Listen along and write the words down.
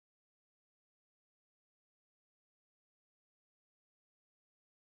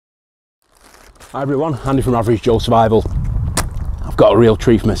Hi everyone, Andy from Average Joe Survival. I've got a real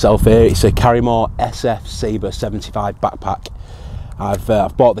treat for myself here. It's a Karrimor SF Sabre 75 backpack.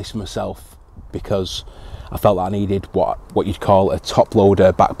 I've bought this for myself because I felt that I needed what you'd call a top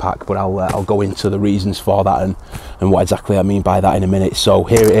loader backpack, but I'll go into the reasons for that and what exactly I mean by that in a minute. So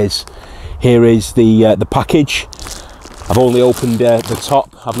here it is. Here is the package. I've only opened the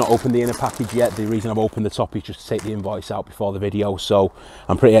top. I've not opened the inner package yet. The reason I've opened the top is just to take the invoice out before the video. So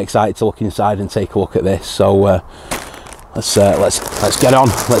I'm pretty excited to look inside and take a look at this. So let's get on.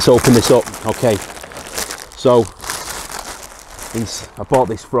 Let's open this up. Okay. So I bought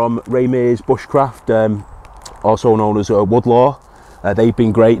this from Karrimor Bushcraft, also known as Woodlaw. They've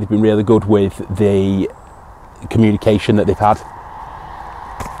been great. They've been really good with the communication that they've had.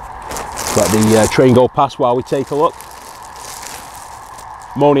 Let the train go past while we take a look.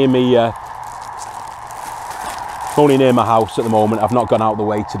 I'm only near my house at the moment. I've not gone out of the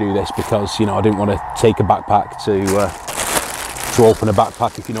way to do this because, you know, I didn't want to take a backpack to open a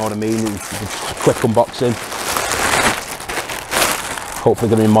backpack, if you know what I mean. It's a quick unboxing. Hopefully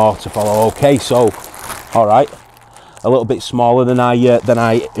there'll be more to follow. Okay, so all right, a little bit smaller than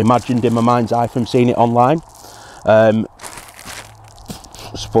I imagined in my mind's eye from seeing it online.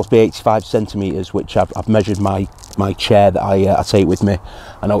 It's supposed to be 85 centimeters, which I've measured my chair that I take with me.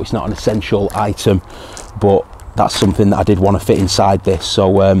 I know it's not an essential item, but that's something that I did want to fit inside this.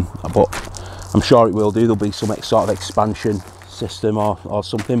 So but I'm sure it will do. There'll be some sort of expansion system or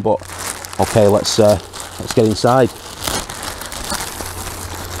something. But okay, let's get inside.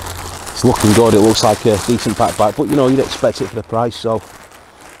 It's looking good. It looks like a decent backpack, but you know, you'd expect it for the price. So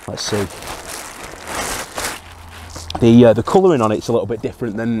let's see. The colouring on it's a little bit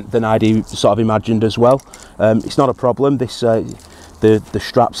different than I'd sort of imagined as well. It's not a problem. This the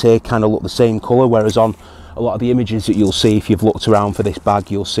straps here kind of look the same colour, whereas on a lot of the images that you'll see if you've looked around for this bag,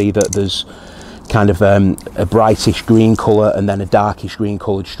 you'll see that there's kind of a brightish green colour and then a darkish green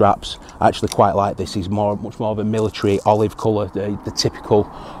coloured straps. I actually quite like this. It's much more of a military olive colour, the typical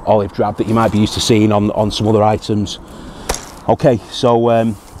olive drab that you might be used to seeing on some other items. Okay,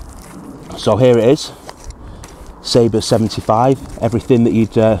 so so here it is. Sabre 75, everything that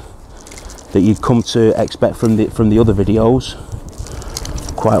you'd come to expect from the other videos.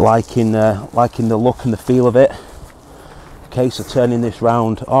 Quite liking the look and the feel of it. Okay, so turning this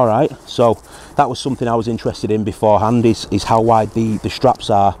round. All right, so that was something I was interested in beforehand. Is how wide the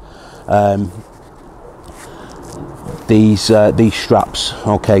straps are. These straps.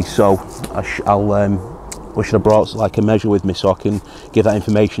 Okay, so I should have brought like a measure with me so I can give that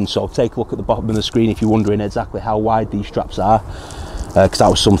information. So take a look at the bottom of the screen if you're wondering exactly how wide these straps are, because that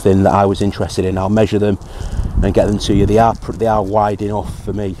was something that I was interested in. I'll measure them and get them to you. They are wide enough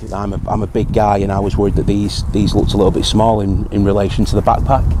for me. I'm a big guy, and I was worried that these looked a little bit small in relation to the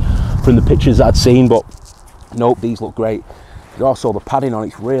backpack from the pictures that I'd seen, but nope, these look great. Also the padding on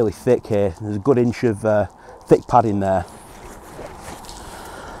it's really thick here. There's a good inch of thick padding there.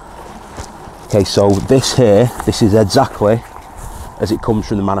 Okay, so this is exactly as it comes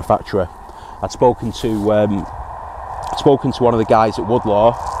from the manufacturer. I'd spoken to one of the guys at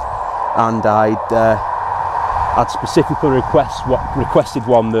Woodlaw, and I'd specifically requested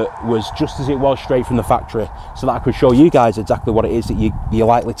one that was just as it was straight from the factory, so that I could show you guys exactly what it is that you're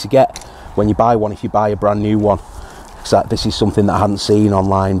likely to get when you buy one, if you buy a brand new one. So this is something that I hadn't seen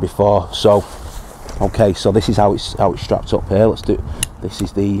online before. So okay, so this is how it's strapped up here. Let's do. This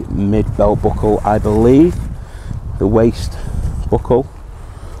is the mid belt buckle, I believe, the waist buckle.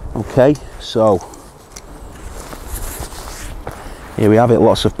 Okay, so here we have it.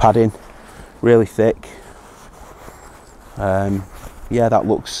 Lots of padding, really thick. Yeah, that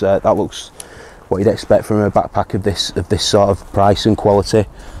looks what you'd expect from a backpack of this sort of price and quality.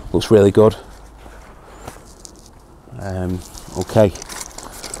 Looks really good. Okay,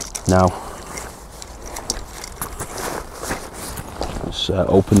 now let's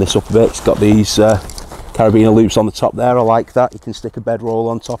open this up a bit. It's got these carabiner loops on the top there. I like that. You can stick a bedroll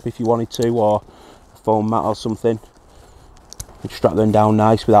on top if you wanted to, or a foam mat or something. You strap them down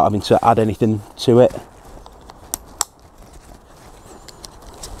nice without having to add anything to it.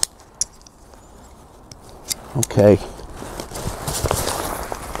 Okay,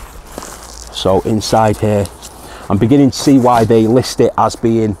 so inside here, I'm beginning to see why they list it as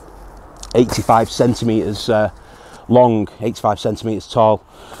being 85 centimeters long, 85 centimeters tall,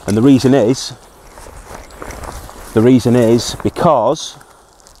 and the reason is because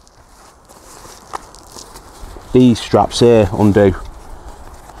these straps here undo.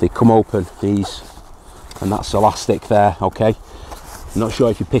 They come open, these, and that's elastic there. Okay, I'm not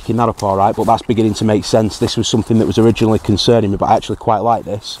sure if you're picking that up all right, but that's beginning to make sense. This was something that was originally concerning me, but I actually quite like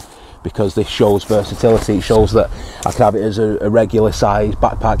this because this shows versatility. It shows that I can have it as a regular size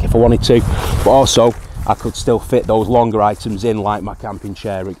backpack if I wanted to, but also I could still fit those longer items in, like my camping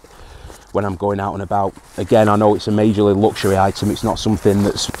chair, when I'm going out and about. Again, I know it's a majorly luxury item, it's not something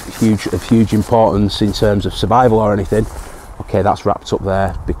that's of huge importance in terms of survival or anything. Okay, that's wrapped up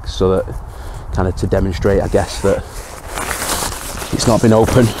there so that kind of to demonstrate, I guess, that it's not been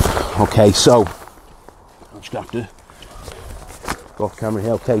open. Okay, so I'm just gonna have to go off camera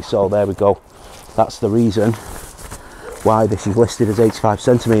here. Okay, so there we go. That's the reason why this is listed as 85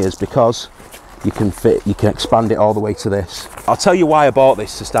 centimeters, because you can expand it all the way to this. I'll tell you why I bought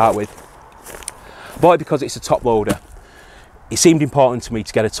this to start with. I bought it because it's a top loader. It seemed important to me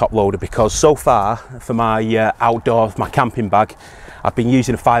to get a top loader because so far for my my camping bag, I've been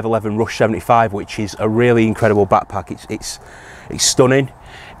using a 511 Rush 75, which is a really incredible backpack. It's stunning,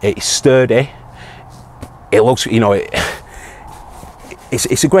 it's sturdy, it looks, you know,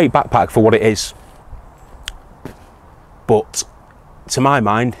 it's a great backpack for what it is, but to my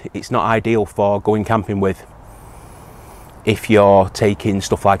mind it's not ideal for going camping with if you're taking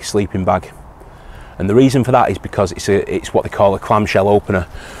stuff like a sleeping bag. And the reason for that is because it's what they call a clamshell opener,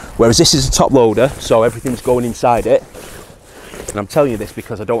 whereas this is a top loader, so everything's going inside it. And I'm telling you this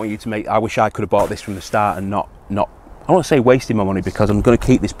because I don't want you to make, I wish I could have bought this from the start and not I don't want to say wasting my money, because I'm going to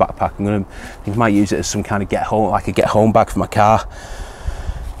keep this backpack. I think I might use it as some kind of get home bag for my car.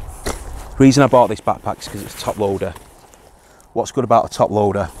 The reason I bought this backpack is because it's a top loader. What's good about a top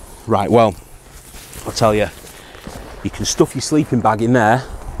loader? Right, well, I'll tell you, you can stuff your sleeping bag in there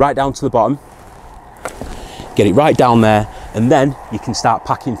right down to the bottom, get it right down there, and then you can start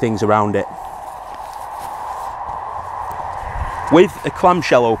packing things around it. With a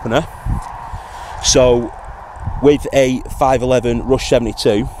clamshell opener, so with a 511 Rush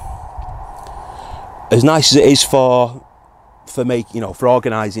 72, as nice as it is for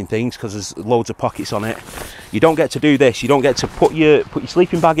organising things, because there's loads of pockets on it, you don't get to do this. You don't get to put your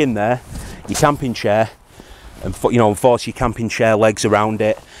sleeping bag in there, your camping chair, and force your camping chair legs around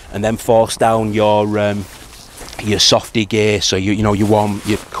it, and then force down your softy gear, so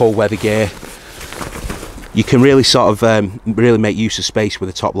your cold weather gear. You can really sort of really make use of space with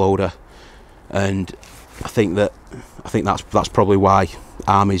a top loader, and I think that's probably why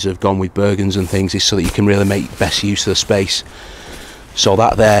armies have gone with Bergens and things, is so that you can really make best use of the space. So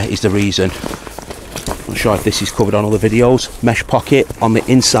that there is the reason. I'm not sure if this is covered on other videos. Mesh pocket on the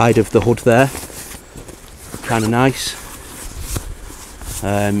inside of the hood there, kind of nice.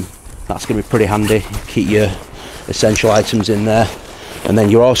 That's going to be pretty handy. Keep your essential items in there. And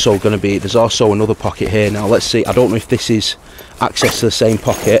then you're also going to be, there's also another pocket here. Now let's see, I don't know if this is access to the same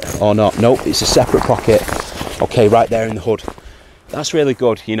pocket or not. Nope, it's a separate pocket. Okay, right there in the hood. That's really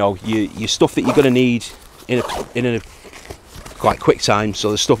good. You know, your stuff that you're going to need in a quite quick time. So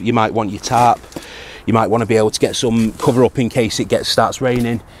the stuff you might want, your tarp, you might want to be able to get some cover up in case it starts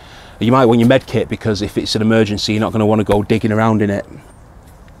raining. You might want your med kit, because if it's an emergency, you're not going to want to go digging around in it.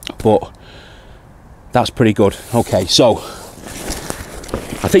 But that's pretty good. Okay, so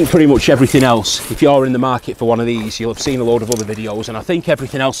I think pretty much everything else, if you're in the market for one of these, you'll have seen a load of other videos, and I think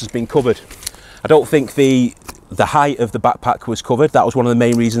everything else has been covered. I don't think the height of the backpack was covered. That was one of the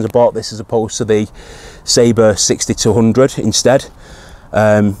main reasons I bought this as opposed to the Sabre 60-100 instead.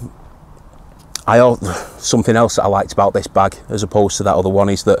 Something else that I liked about this bag as opposed to that other one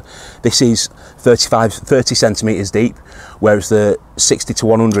is that this is 30 centimeters deep, whereas the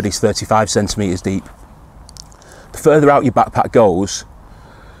 60-100 is 35 centimeters deep. The further out your backpack goes,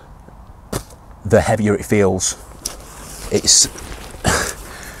 the heavier it feels. It's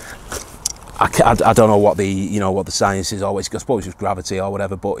I don't know what the science is always. I suppose it's gravity or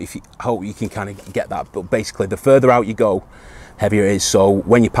whatever, but I hope you can kind of get that. But basically, the further out you go, heavier it is. So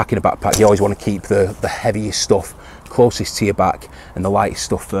when you're packing a backpack, you always want to keep the heaviest stuff closest to your back and the lightest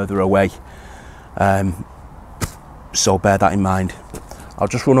stuff further away. So bear that in mind. I'll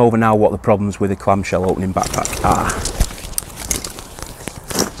just run over now what the problems with a clamshell opening backpack are.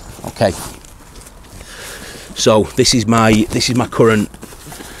 Okay. So this is my current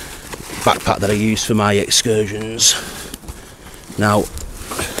backpack that I use for my excursions. Now,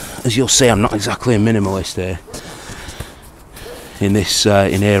 as you'll see, I'm not exactly a minimalist here. In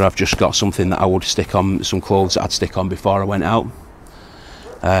here I've just got something that I would stick on, some clothes that I'd stick on before I went out.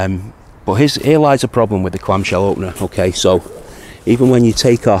 But here lies a problem with the clamshell opener. Okay, so even when you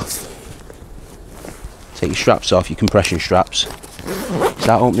take your straps off, your compression straps,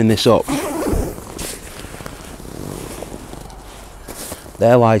 start opening this up.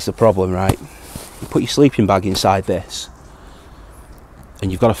 There lies the problem, right? You put your sleeping bag inside this,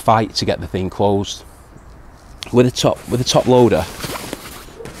 and you've got to fight to get the thing closed. With a top loader,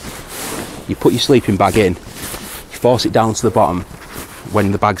 you put your sleeping bag in, you force it down to the bottom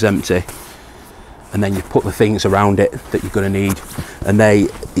when the bag's empty, and then you put the things around it that you're going to need, and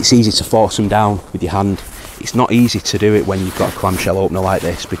it's easy to force them down with your hand. It's not easy to do it when you've got a clamshell opener like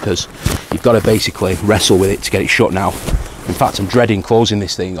this, because you've got to basically wrestle with it to get it shut now. In fact, I'm dreading closing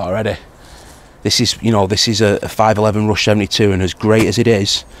this thing already. This is, you know, this is a 511 Rush 72, and as great as it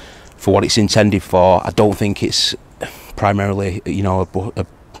is for what it's intended for, I don't think it's primarily, you know,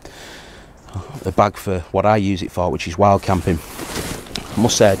 a bag for what I use it for, which is wild camping. I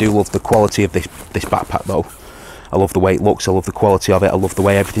must say I do love the quality of this backpack though. I love the way it looks, I love the quality of it, I love the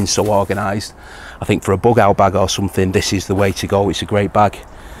way everything's so organised. I think for a bug out bag or something, this is the way to go. It's a great bag.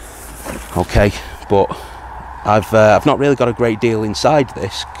 Okay, but I've not really got a great deal inside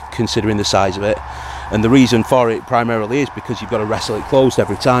this, considering the size of it, and the reason for it primarily is because you've got to wrestle it closed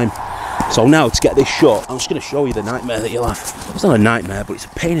every time. So now to get this shut, I'm just going to show you the nightmare that you'll have. It's not a nightmare, but it's a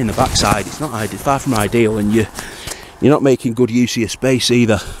pain in the backside. It's not ideal, far from ideal, and you're not making good use of your space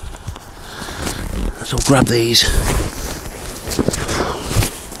either. So grab these,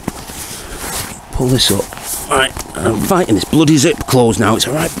 pull this up. Right, I'm fighting this bloody zip closed now. It's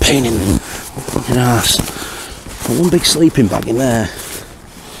a right pain in the fucking arse. One big sleeping bag in there.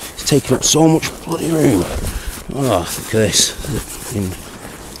 It's taking up so much bloody room. Oh, look at this.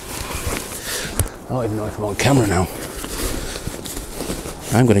 I don't even know if I'm on camera now.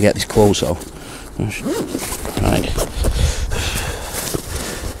 I'm going to get this closed though. Right.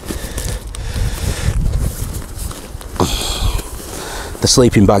 The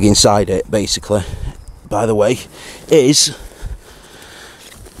sleeping bag inside it, basically, by the way, it's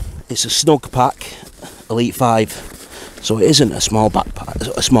a snug pack Elite 5, so it isn't a small backpack,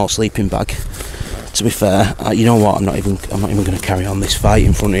 a small sleeping bag. To be fair, you know what? I'm not even going to carry on this fight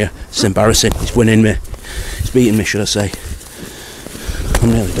in front of you. It's embarrassing. It's winning me. It's beating me, should I say?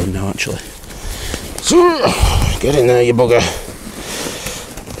 I'm nearly done now, actually. Get in there, you bugger.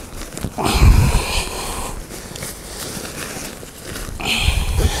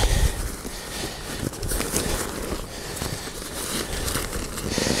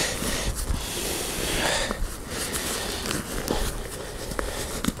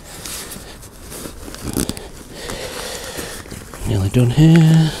 Nearly done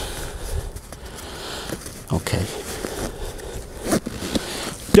here. Okay.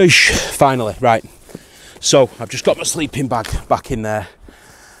 Douche. Finally, right. So I've just got my sleeping bag back in there,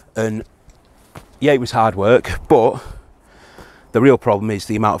 and yeah, it was hard work, but the real problem is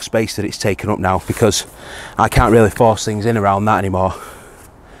the amount of space that it's taken up now, because I can't really force things in around that anymore.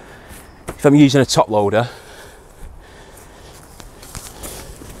 If I'm using a top loader,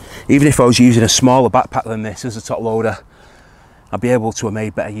 even if I was using a smaller backpack than this as a top loader, I'd be able to have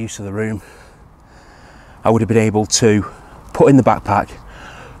made better use of the room. I would have been able to put in the backpack,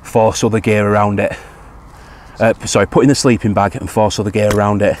 force other gear around it. Put in the sleeping bag and force other gear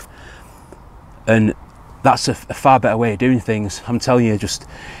around it. And that's a far better way of doing things. I'm telling you, just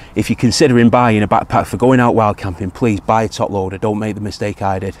if you're considering buying a backpack for going out wild camping, please buy a top loader. Don't make the mistake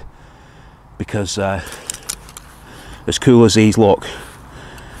I did. Because as cool as these look,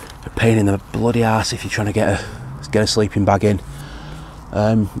 a pain in the bloody arse if you're trying to get a sleeping bag in.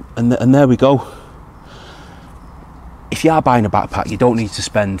 And there we go. If you are buying a backpack, you don't need to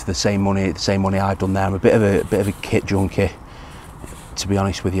spend the same money I've done there. I'm a bit of a kit junkie, to be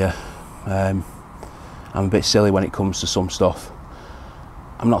honest with you. I'm a bit silly when it comes to some stuff.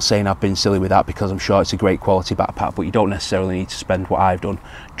 I'm not saying I've been silly with that, because I'm sure it's a great quality backpack, but you don't necessarily need to spend what I've done.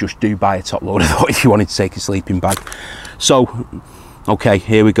 Just do buy a top loader though if you wanted to take a sleeping bag. So, okay,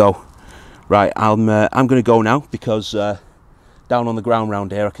 here we go. Right, I'm going to go now, because down on the ground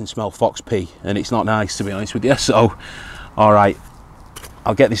round here I can smell fox pee, and it's not nice, to be honest with you. So, all right,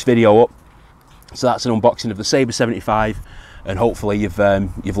 I'll get this video up. So that's an unboxing of the Sabre 75, and hopefully you've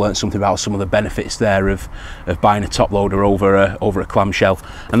learned something about some of the benefits there of buying a top loader over a clamshell.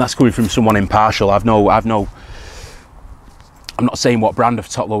 And that's coming from someone impartial. I'm not saying what brand of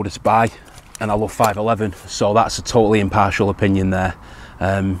top loader to buy, and I love 511, so that's a totally impartial opinion there.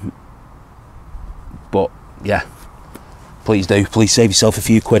 But yeah, please save yourself a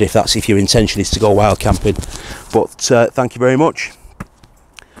few quid if your intention is to go wild camping. But thank you very much.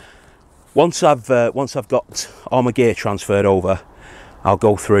 Once I've got all my gear transferred over, I'll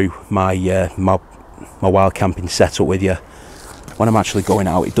go through my my wild camping setup with you. When I'm actually going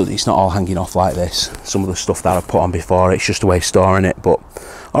out, it's not all hanging off like this. Some of the stuff that I've put on before, it's just a way of storing it. But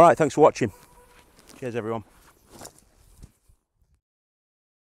all right, thanks for watching. Cheers everyone.